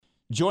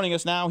Joining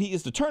us now, he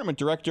is the tournament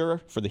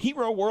director for the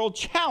Hero World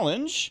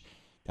Challenge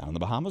down in the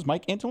Bahamas.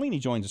 Mike Antolini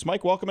joins us.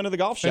 Mike, welcome into the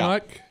golf shop. Hey,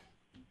 Mike.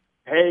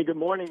 Hey, good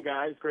morning,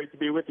 guys. Great to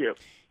be with you.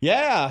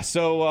 Yeah,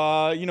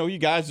 so, you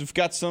guys have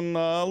got some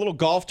little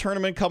golf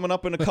tournament coming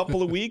up in a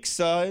couple of weeks.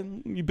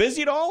 You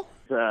busy at all?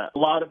 A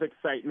lot of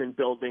excitement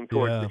building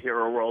towards the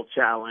Hero World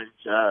Challenge.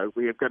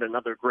 We have got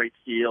another great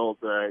field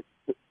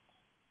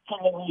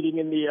culminating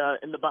in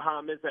the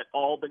Bahamas at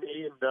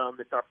Albany, and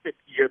it's our 5th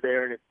year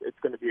there, and it's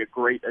going to be a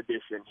great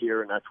addition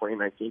here in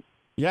 2019.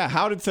 Yeah,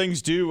 how did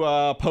things do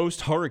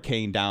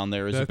post-hurricane down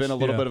there? Has it been a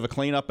little bit of a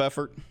cleanup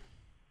effort?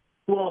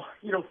 Well,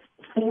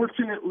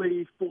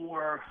 fortunately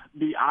for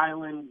the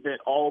island that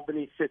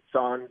Albany sits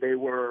on, they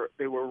were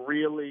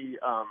really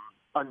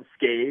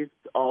unscathed.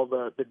 All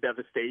the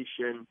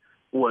devastation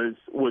was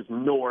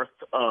north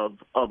of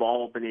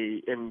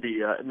Albany in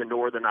the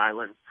northern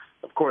islands.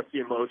 Of course, the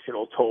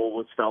emotional toll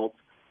was felt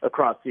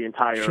across the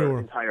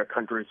entire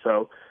country.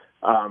 So,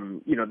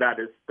 that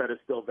is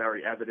still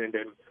very evident.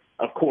 And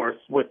of course,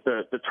 with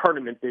the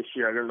tournament this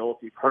year, I don't know if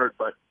you've heard,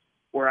 but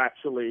we're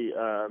actually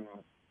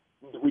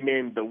we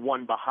named the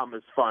One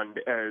Bahamas Fund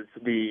as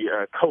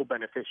the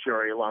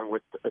co-beneficiary along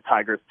with the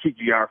Tiger's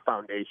TGR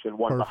Foundation.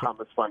 One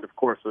Bahamas Fund, of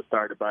course, was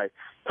started by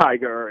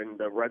Tiger and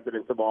the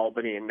residents of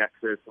Albany and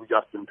Nexus and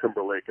Justin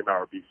Timberlake and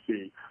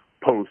RBC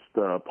post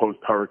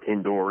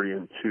Hurricane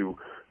Dorian to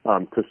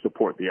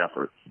support the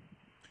efforts.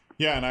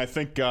 Yeah, and I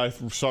think I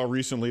saw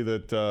recently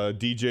that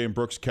DJ and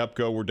Brooks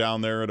Koepka were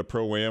down there at a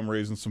Pro-Am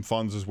raising some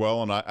funds as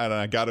well, and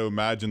I got to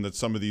imagine that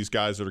some of these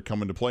guys that are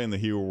coming to play in the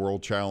Hero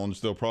World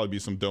Challenge, there'll probably be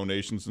some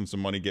donations and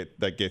some money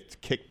that gets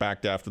kicked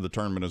back after the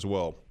tournament as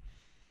well.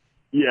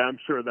 Yeah, I'm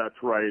sure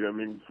that's right. I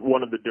mean,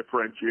 one of the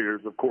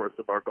differentiators, of course,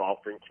 of our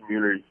golfing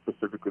community,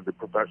 specifically the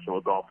professional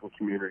golfing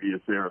community,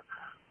 is their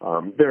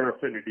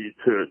affinity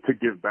to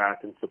give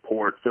back and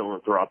support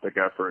philanthropic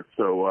efforts.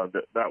 So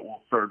that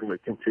will certainly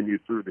continue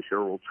through the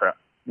Hero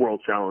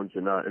World Challenge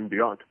and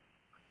beyond.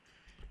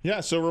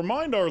 Yeah, so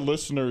remind our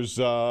listeners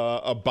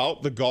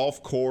about the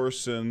golf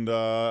course and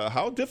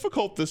how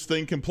difficult this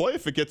thing can play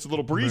if it gets a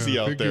little breezy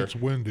out there. If it gets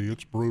windy,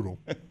 it's brutal.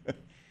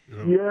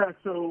 Yeah,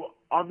 so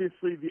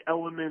obviously the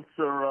elements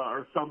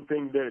are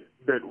something that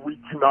we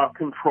cannot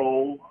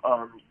control.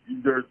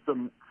 There's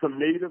some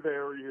native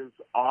areas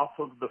off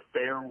of the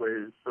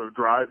fairways, so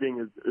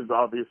driving is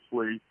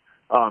obviously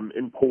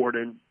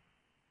important.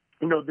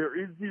 There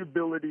is the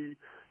ability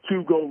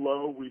to go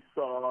low. We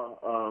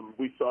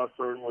saw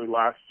certainly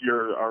last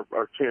year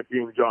our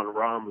champion John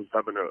Rahm, who's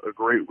having a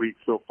great week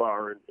so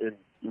far in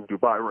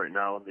Dubai right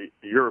now on the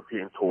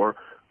European Tour,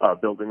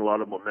 building a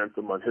lot of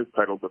momentum on his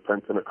title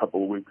defense in a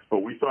couple of weeks. But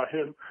we saw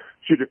him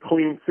shoot a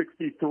clean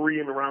 63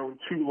 in round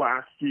 2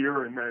 last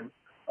year, and then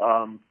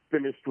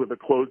finished with a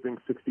closing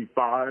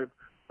 65.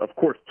 Of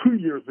course, 2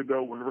 years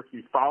ago when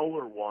Ricky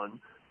Fowler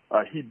won,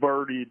 he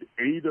birdied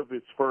 8 of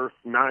his first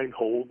 9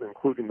 holes,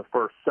 including the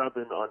first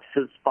 7 on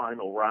his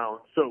final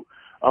round. So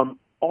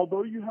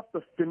although you have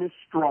to finish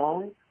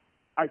strong,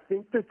 I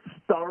think that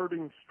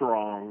starting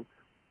strong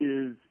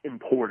is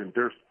important.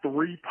 There's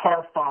 3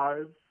 par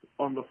 5s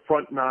on the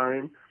front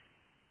 9,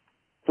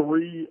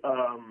 3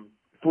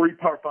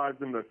 par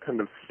 5s in the kind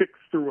of 6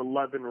 through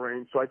 11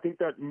 range. So I think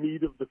that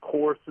meat of the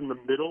course in the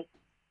middle,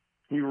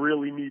 you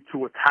really need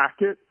to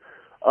attack it.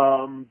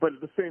 But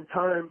at the same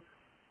time,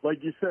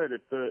 like you said,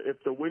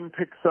 if the wind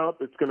picks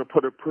up, it's going to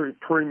put a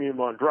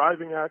premium on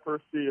driving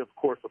accuracy, of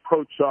course,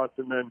 approach shots,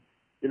 and then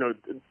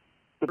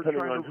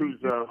depending on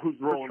who's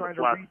rolling the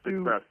flat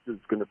stick best is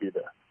going to be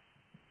there.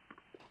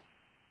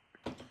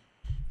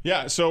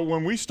 Yeah, so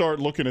when we start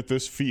looking at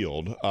this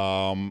field,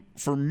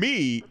 for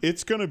me,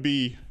 it's going to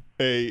be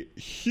a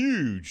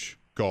huge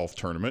golf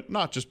tournament,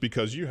 not just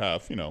because you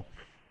have,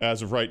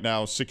 as of right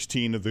now,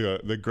 16 of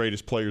the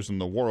greatest players in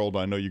the world.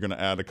 I know you're going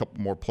to add a couple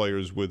more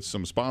players with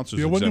some sponsors.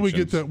 Yeah, when do we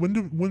exemptions. get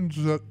that? When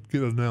does that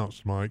get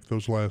announced, Mike?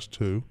 Those last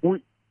 2? So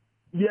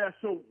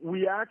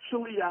we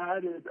actually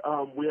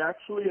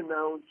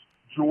announced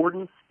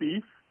Jordan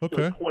Spieth, okay,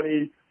 the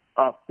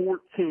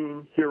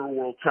 2014 Hero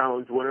World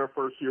Challenge winner.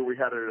 First year we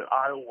had it at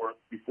Isleworth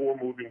before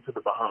moving to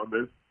the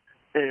Bahamas,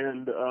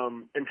 and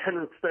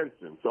Henrik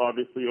Stenson, so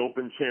obviously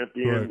Open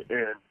champion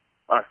and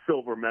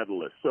silver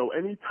medalist. So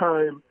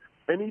anytime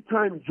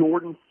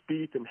Jordan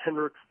Spieth and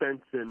Henrik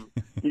Stenson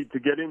need to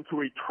get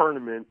into a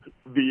tournament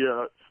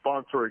via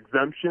sponsor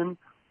exemption,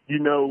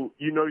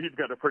 you've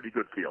got a pretty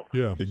good field.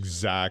 Yeah,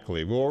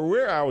 exactly. Well,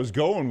 where I was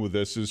going with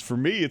this is, for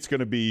me, it's going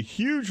to be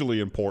hugely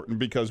important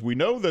because we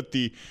know that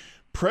the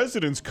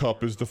President's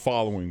Cup is the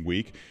following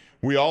week.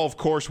 We all, of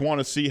course, want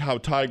to see how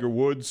Tiger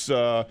Woods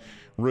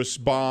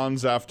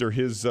responds after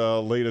his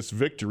latest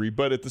victory,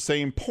 but at the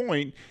same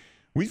point,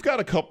 we've got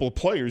a couple of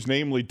players,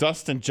 namely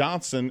Dustin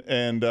Johnson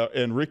and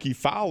Ricky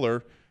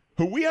Fowler,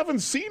 who we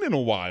haven't seen in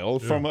a while.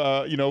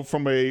 Yeah.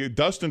 From a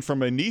Dustin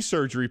from a knee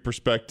surgery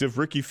perspective,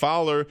 Ricky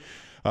Fowler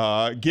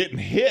getting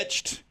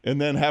hitched and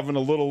then having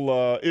a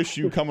little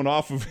issue coming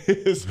off of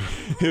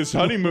his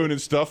honeymoon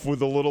and stuff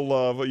with a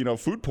little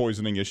food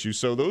poisoning issue.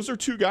 So those are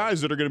two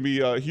guys that are going to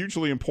be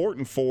hugely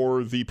important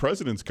for the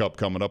President's Cup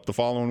coming up the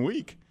following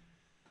week.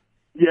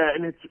 Yeah,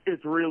 and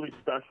it's really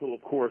special,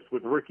 of course,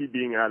 with Ricky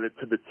being added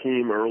to the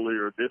team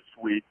earlier this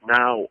week.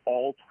 Now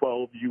all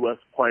 12 U.S.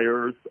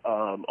 players,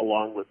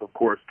 along with, of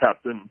course,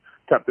 Captain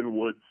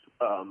Woods,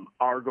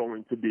 are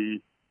going to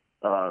be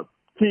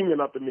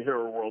teaming up in the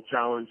Hero World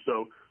Challenge.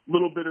 So a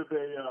little bit of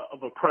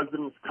a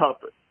President's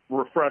Cup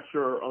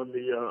refresher on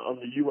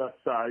the U.S.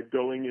 side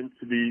going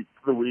into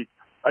the week.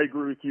 I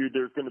agree with you.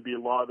 There's going to be a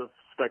lot of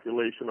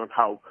speculation on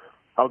how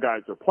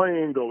guys are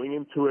playing going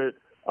into it.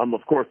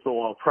 Of course, they'll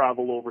all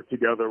travel over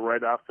together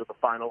right after the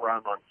final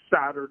round on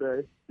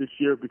Saturday this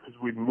year because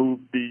we've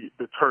moved the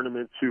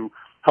tournament to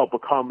help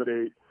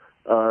accommodate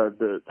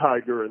the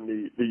Tiger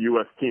and the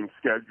U.S. team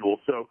schedule.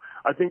 So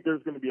I think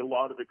there's going to be a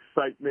lot of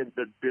excitement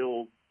that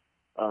builds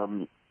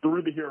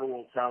through the Hero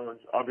World Challenge,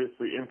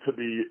 obviously into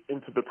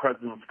the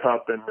President's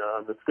Cup, and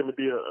it's going to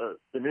be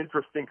an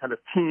interesting kind of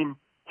team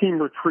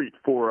retreat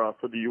for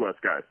the U.S.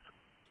 guys.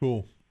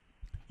 Cool.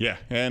 Yeah,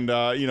 and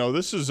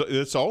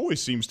this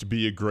always seems to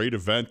be a great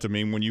event. I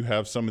mean, when you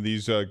have some of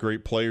these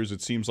great players,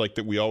 it seems like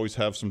that we always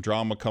have some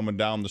drama coming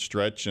down the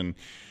stretch, and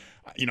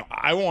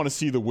I want to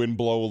see the wind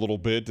blow a little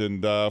bit,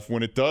 and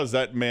when it does,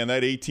 that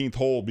 18th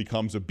hole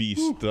becomes a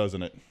beast,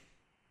 doesn't it?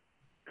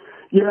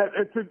 Yeah,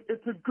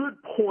 it's a good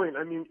point.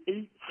 I mean,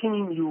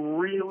 18, you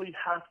really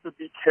have to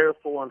be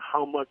careful on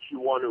how much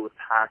you want to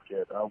attack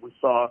it. We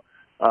saw.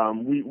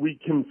 We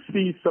can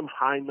see some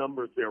high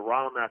numbers there.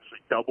 Rahm actually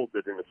doubled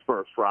it in his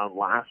first round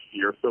last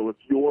year. So if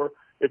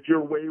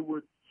you're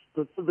wayward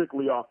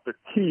specifically off the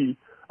tee,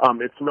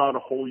 it's not a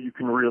hole you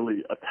can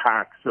really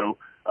attack. So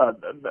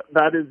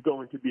that is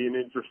going to be an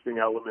interesting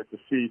element to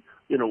see,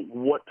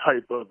 what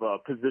type of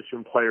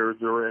position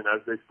players are in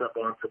as they step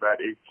onto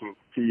that 18th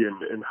tee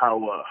and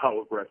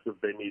how aggressive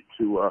they need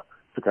to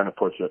kind of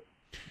push it.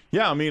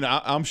 Yeah, I mean,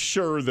 I'm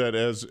sure that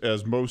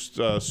as most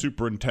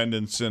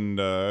superintendents in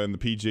the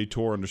PGA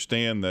Tour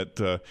understand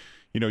that,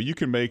 you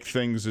can make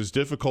things as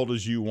difficult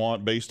as you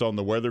want based on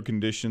the weather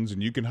conditions,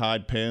 and you can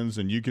hide pins,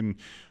 and you can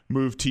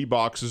move tee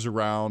boxes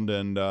around,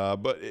 and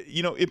but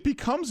it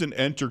becomes an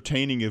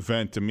entertaining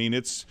event. I mean,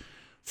 it's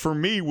for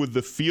me with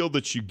the feel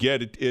that you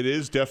get, it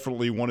is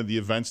definitely one of the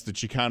events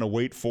that you kind of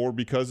wait for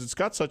because it's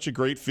got such a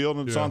great field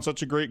and it's on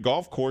such a great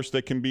golf course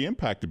that can be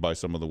impacted by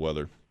some of the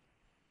weather.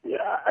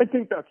 Yeah, I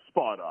think that's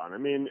spot on. I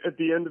mean, at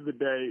the end of the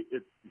day,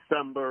 it's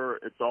December,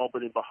 it's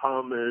Albany,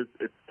 Bahamas,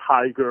 it's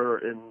Tiger,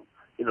 and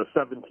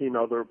 17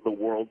 other of the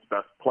world's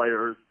best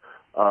players.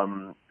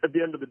 At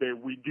the end of the day,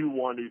 we do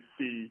want to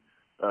see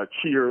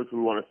cheers. We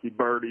want to see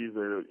birdies.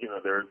 There's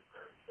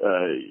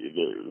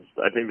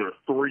I think there's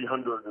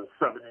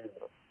 370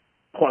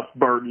 plus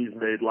birdies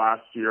made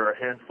last year. A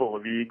handful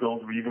of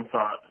eagles. We even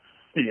saw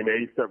see an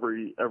ace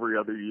every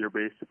other year,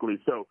 basically.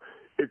 So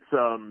it's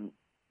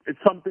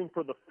something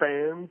for the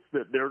fans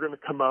that they're going to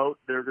come out,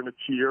 they're going to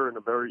cheer in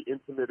a very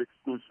intimate,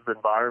 exclusive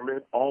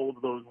environment. All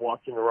of those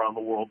watching around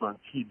the world on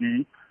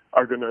TV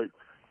are going to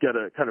get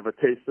a kind of a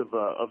taste of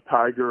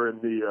Tiger in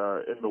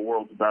the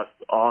world's best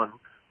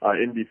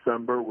in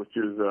December, which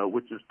is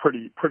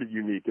pretty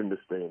unique in this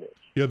day and age.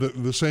 Yeah,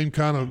 the same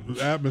kind of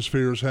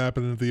atmosphere is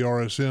happening at the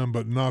RSM,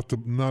 but not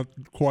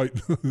quite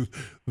the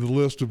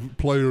list of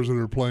players that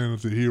are playing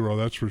at the Hero.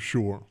 That's for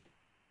sure.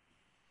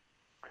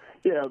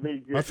 Yeah,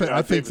 I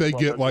think they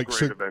get like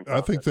I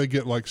think they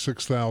get like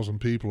 6,000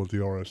 people at the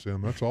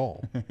RSM. That's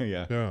all.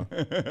 Yeah.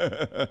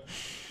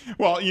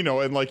 Well,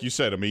 and like you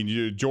said, I mean,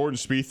 Jordan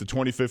Spieth, the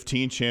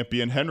 2015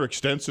 champion, Henrik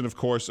Stenson, of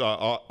course,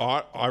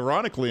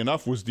 ironically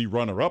enough, was the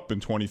runner-up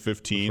in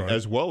 2015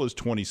 as well as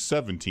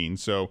 2017.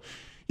 So,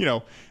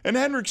 and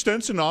Henrik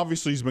Stenson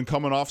obviously has been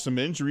coming off some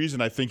injuries,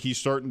 and I think he's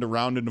starting to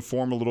round into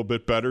form a little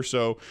bit better.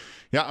 So,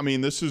 yeah, I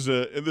mean, this is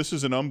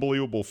an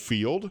unbelievable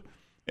field.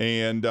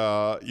 And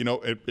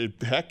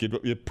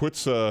it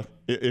puts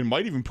it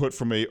might even put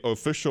from a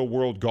official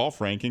world golf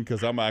ranking,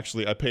 because I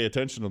pay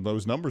attention to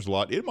those numbers a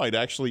lot. It might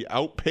actually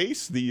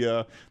outpace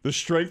the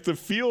strength of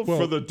field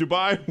for the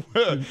Dubai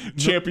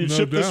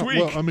Championship this week.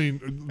 Well, I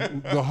mean,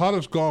 the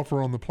hottest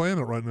golfer on the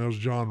planet right now is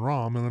Jon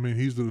Rahm, and I mean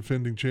he's the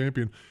defending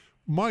champion.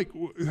 Mike,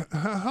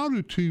 how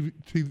do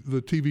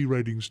the TV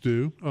ratings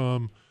do?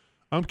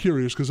 I'm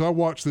curious because I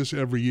watch this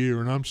every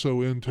year and I'm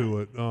so into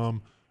it.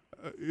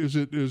 Is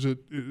it?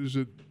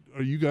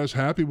 Are you guys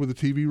happy with the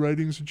TV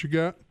ratings that you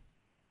got?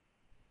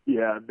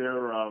 Yeah,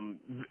 they're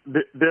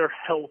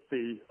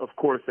healthy. Of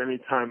course,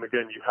 anytime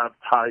again you have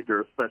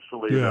Tiger,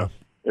 especially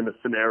in a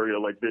scenario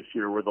like this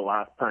year, where the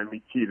last time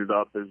he teed it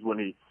up is when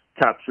he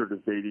captured his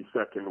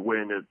 82nd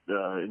win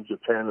in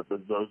Japan at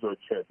the Zozo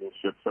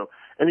Championship. So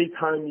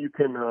anytime you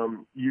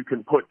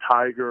can put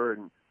Tiger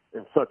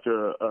in such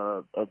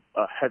a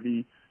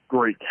heavy,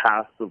 great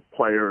cast of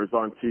players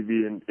on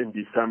TV in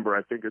December,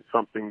 I think it's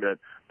something that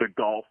the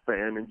golf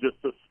fan and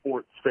just the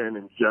sports fan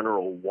in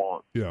general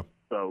wants. Yeah.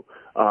 So,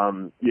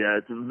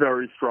 it's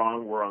very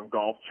strong. We're on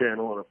Golf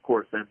Channel and, of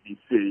course,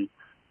 NBC.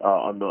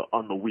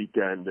 on the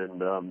weekend,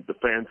 and the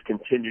fans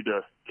continue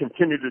to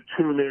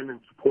tune in and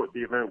support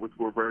the event, which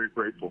we're very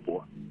grateful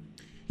for.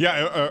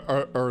 Yeah,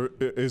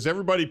 is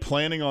everybody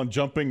planning on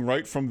jumping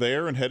right from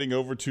there and heading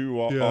over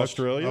to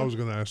Australia? I was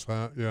going to ask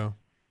that. Yeah.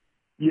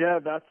 Yeah,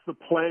 that's the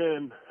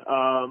plan.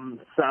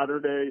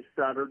 Saturday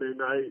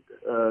night,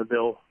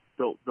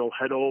 they'll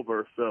head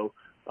over. So,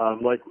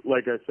 like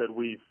I said,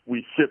 we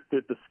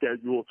shifted the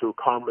schedule to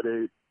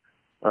accommodate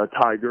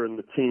Tiger and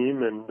the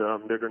team, and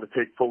they're going to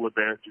take full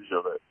advantage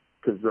of it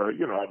because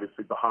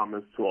obviously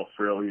Bahamas to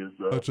Australia is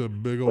that's a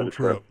big old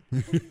trip.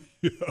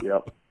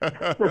 Yep.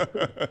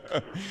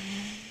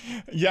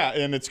 Yeah,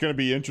 and it's going to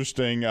be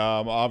interesting,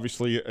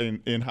 obviously,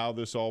 in how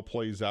this all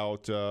plays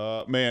out.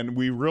 Man,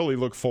 we really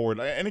look forward.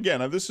 And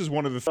again, this is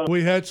one of the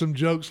we had some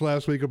jokes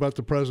last week about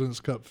the President's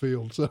Cup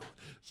field.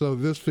 So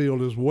this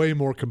field is way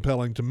more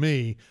compelling to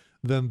me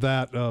than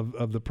that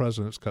of the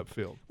President's Cup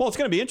field. Well, it's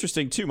going to be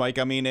interesting, too, Mike.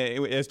 I mean,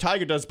 as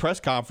Tiger does press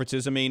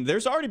conferences, I mean,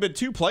 there's already been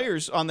 2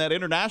 players on that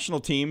international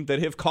team that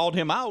have called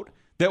him out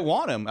that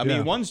want him. I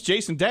mean, one's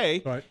Jason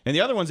Day, right, and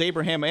the other one's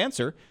Abraham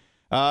Answer.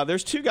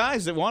 There's 2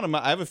 guys that want him.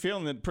 I have a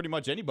feeling that pretty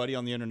much anybody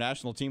on the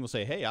international team will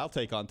say, hey, I'll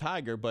take on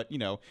Tiger. But,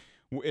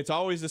 it's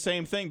always the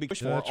same thing.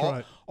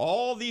 Because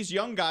all these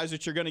young guys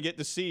that you're going to get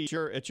to see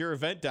at your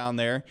event down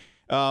there,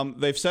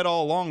 they've said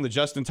all along, the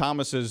Justin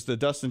Thomases, the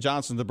Dustin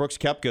Johnson, the Brooks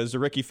Koepkas, the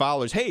Ricky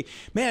Fowlers, hey,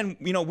 man,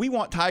 we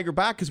want Tiger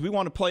back because we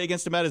want to play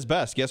against him at his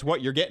best. Guess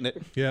what? You're getting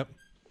it. Yep.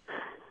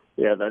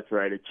 Yeah, that's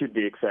right. It should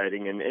be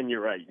exciting, and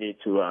you're right. You need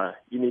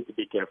to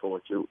be careful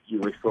what you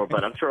wish for,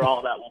 but I'm sure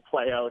all that will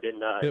play out in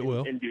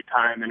due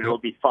time, and it'll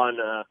be fun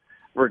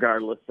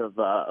regardless of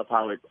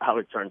how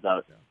it turns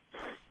out.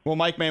 Well,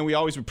 Mike, man, we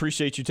always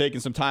appreciate you taking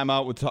some time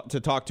out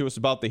to talk to us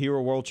about the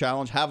Hero World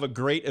Challenge. Have a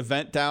great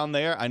event down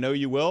there. I know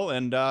you will,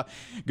 and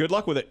good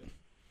luck with it.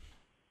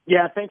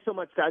 Yeah, thanks so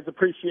much, guys.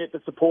 Appreciate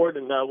the support,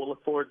 and we'll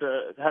look forward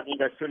to having you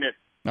guys tune in.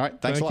 All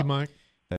right, thanks a lot. Thank you, Mike.